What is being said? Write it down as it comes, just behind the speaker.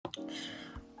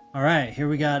Alright, here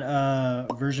we got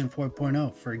version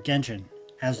 4.0 for Genshin.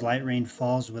 As light rain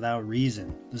falls without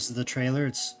reason. This is the trailer.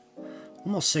 It's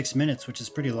almost 6 minutes, which is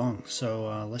pretty long.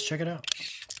 So let's check it out.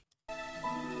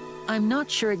 I'm not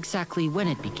sure exactly when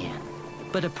it began,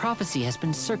 but a prophecy has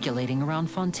been circulating around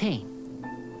Fontaine.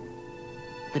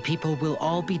 The people will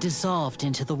all be dissolved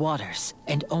into the waters,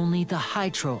 and only the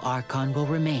Hydro Archon will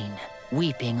remain,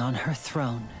 weeping on her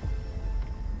throne.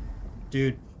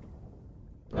 Dude,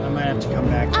 I might have to come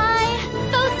back. I,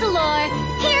 Focalor,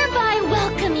 hereby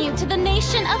welcome you to the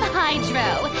nation of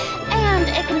Hydro, and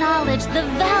acknowledge the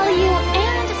value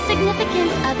and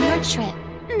significance of your trip.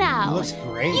 Now, It looks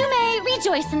great. you may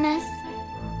rejoice in this.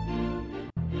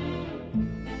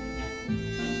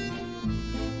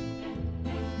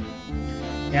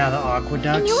 Yeah, the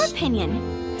aqueducts. In your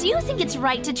opinion, do you think it's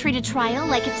right to treat a trial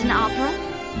like it's an opera?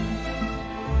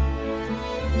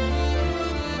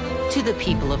 To the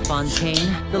people of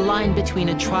Fontaine, the line between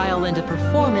a trial and a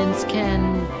performance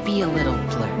can be a little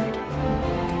blurred.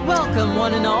 Welcome,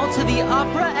 one and all, to the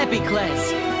Opera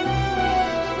Epiclese.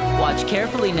 Watch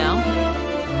carefully now.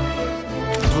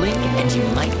 Blink and you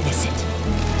might miss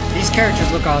it. These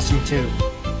characters look awesome too.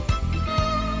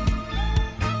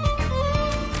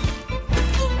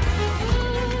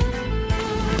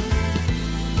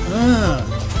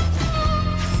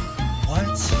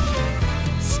 What?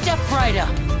 Step right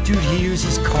up. Dude, he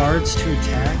uses cards to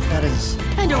attack? That is...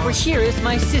 And over here is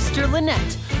my sister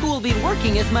Lynette, who will be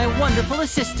working as my wonderful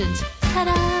assistant.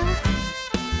 Ta-da!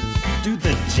 Dude,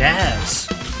 the jazz.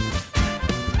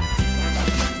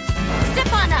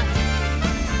 Step on up!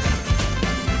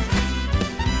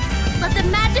 Let the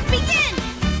magic begin!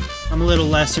 I'm a little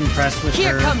less impressed with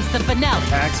Here her comes the finale.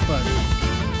 attacks, but...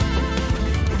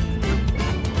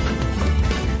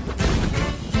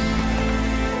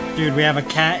 Dude, we have a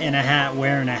cat in a hat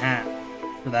wearing a hat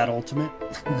for that ultimate.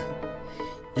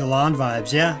 Youll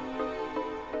vibes, yeah.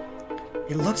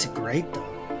 It looks great though.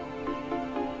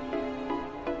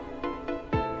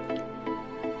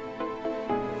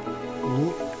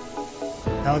 Ooh.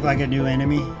 That looked like a new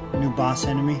enemy, new boss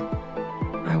enemy.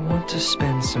 I want to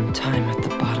spend some time at the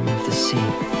bottom of the sea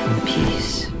in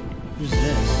peace. Who's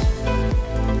this?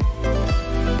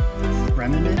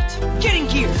 Remnant? Getting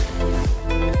gear!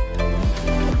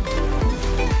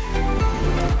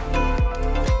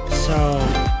 So,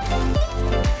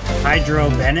 Hydro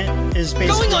Bennett is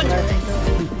basically Going what I under. think of.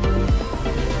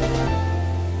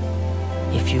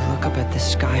 If you look up at the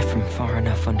sky from far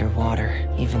enough underwater,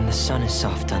 even the sun is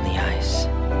soft on the ice.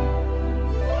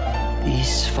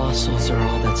 These fossils are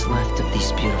all that's left of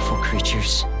these beautiful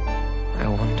creatures. I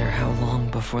wonder how long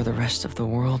before the rest of the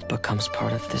world becomes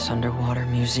part of this underwater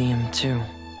museum, too.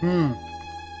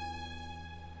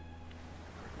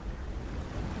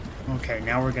 Okay,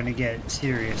 now we're gonna get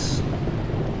serious.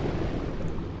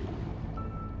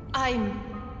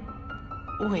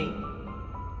 Wait.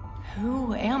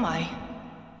 Who am I?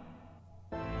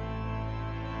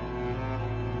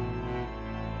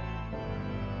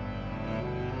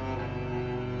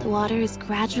 The water is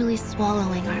gradually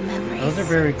swallowing our memories. Those are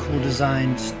very cool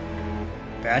designed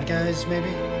bad guys, maybe?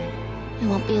 It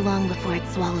won't be long before it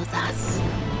swallows us.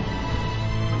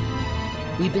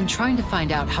 We've been trying to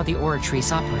find out how the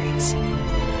Oratrice operates.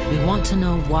 We want to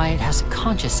know why it has a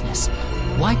consciousness.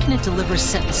 Why can it deliver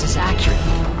sentences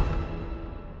accurately?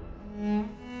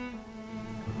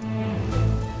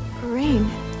 Rain.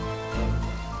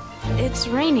 It's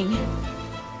raining.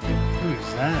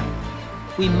 Who's that?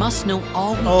 We must know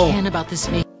all we can about this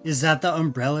Is that the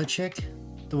umbrella chick?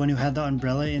 The one who had the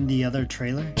umbrella in the other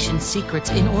trailer? nation's secrets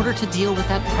in order to deal with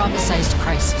that prophesized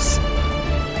crisis.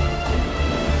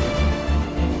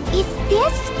 Is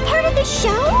this part of the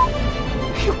show?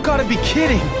 You gotta be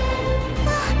kidding!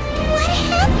 What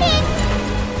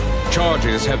happened?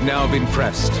 Charges have now been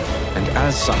pressed, and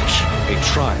as such, a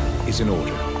trial is in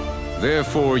order.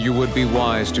 Therefore, you would be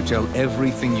wise to tell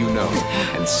everything you know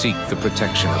and seek the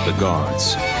protection of the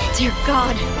guards. Dear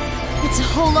God, it's a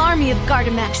whole army of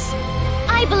Gardamex.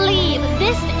 I believe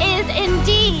this is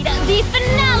indeed the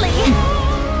finale!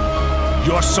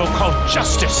 Your so-called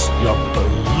justice, your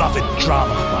beloved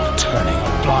drama, while turning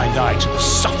a blind eye to the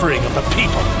suffering of the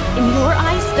people. In your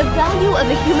eyes, the value of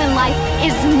a human life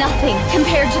is nothing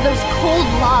compared to those cold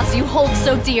laws you hold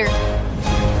so dear.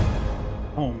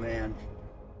 Oh man.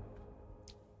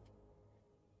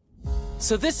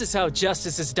 So this is how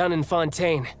justice is done in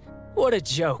Fontaine. What a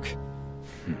joke.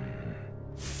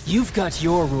 You've got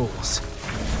your rules.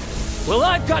 Well,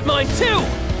 I've got mine too!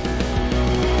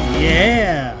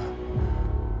 Yeah!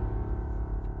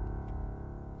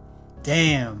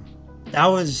 Damn. That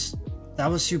was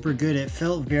super good. It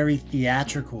felt very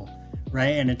theatrical.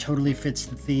 right? And it totally fits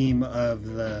the theme of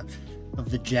the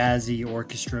jazzy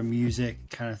orchestra music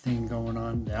kind of thing going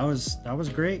on. That was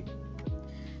great.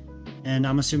 And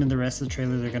I'm assuming the rest of the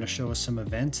trailer, they're going to show us some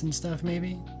events and stuff,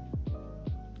 maybe?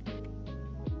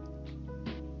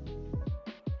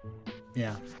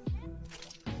 Yeah.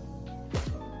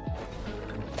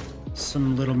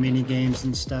 Some little mini games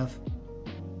and stuff.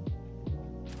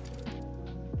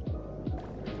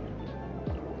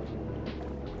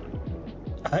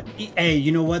 Hey,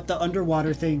 you know what? The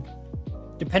underwater thing,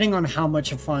 depending on how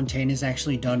much of Fontaine is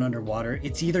actually done underwater,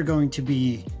 it's either going to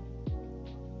be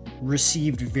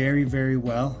received very, very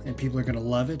well and people are going to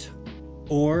love it,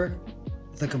 or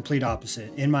the complete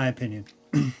opposite, in my opinion.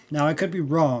 Now, I could be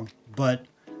wrong, but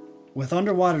with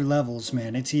underwater levels,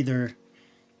 man, it's either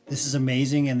this is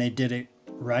amazing and they did it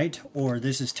right, or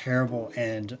this is terrible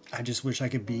and I just wish I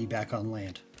could be back on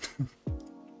land.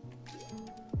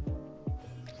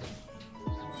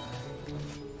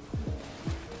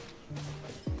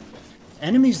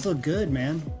 Enemies look good,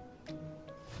 man.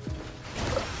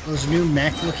 Those new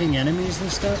mech looking enemies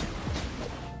and stuff.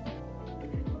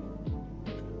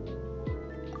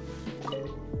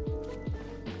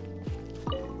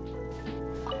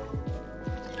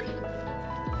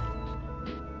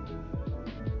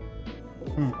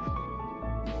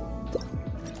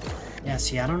 Yeah,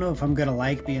 see, I don't know if I'm gonna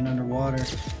like being underwater.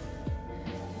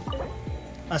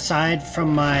 Aside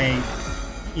from my,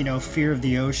 you know, fear of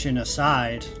the ocean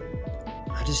aside,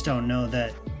 I just don't know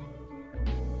that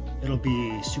it'll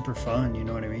be super fun, you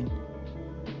know what I mean?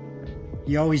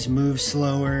 You always move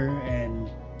slower and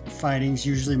fighting's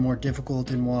usually more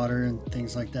difficult in water and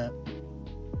things like that.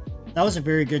 That was a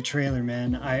very good trailer,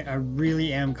 man. I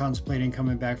really am contemplating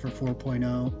coming back for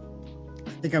 4.0. I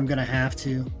think I'm gonna have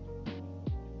to.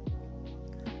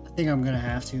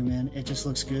 Man. It just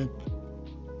looks good.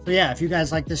 So yeah, if you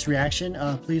guys like this reaction,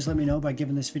 please let me know by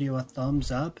giving this video a thumbs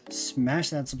up.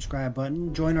 Smash that subscribe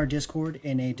button. Join our Discord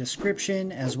in a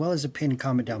description, as well as a pinned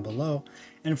comment down below.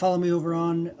 And follow me over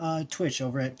on Twitch,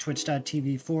 over at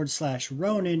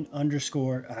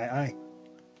twitch.tv/Rownin_II. And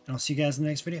I'll see you guys in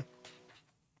the next video.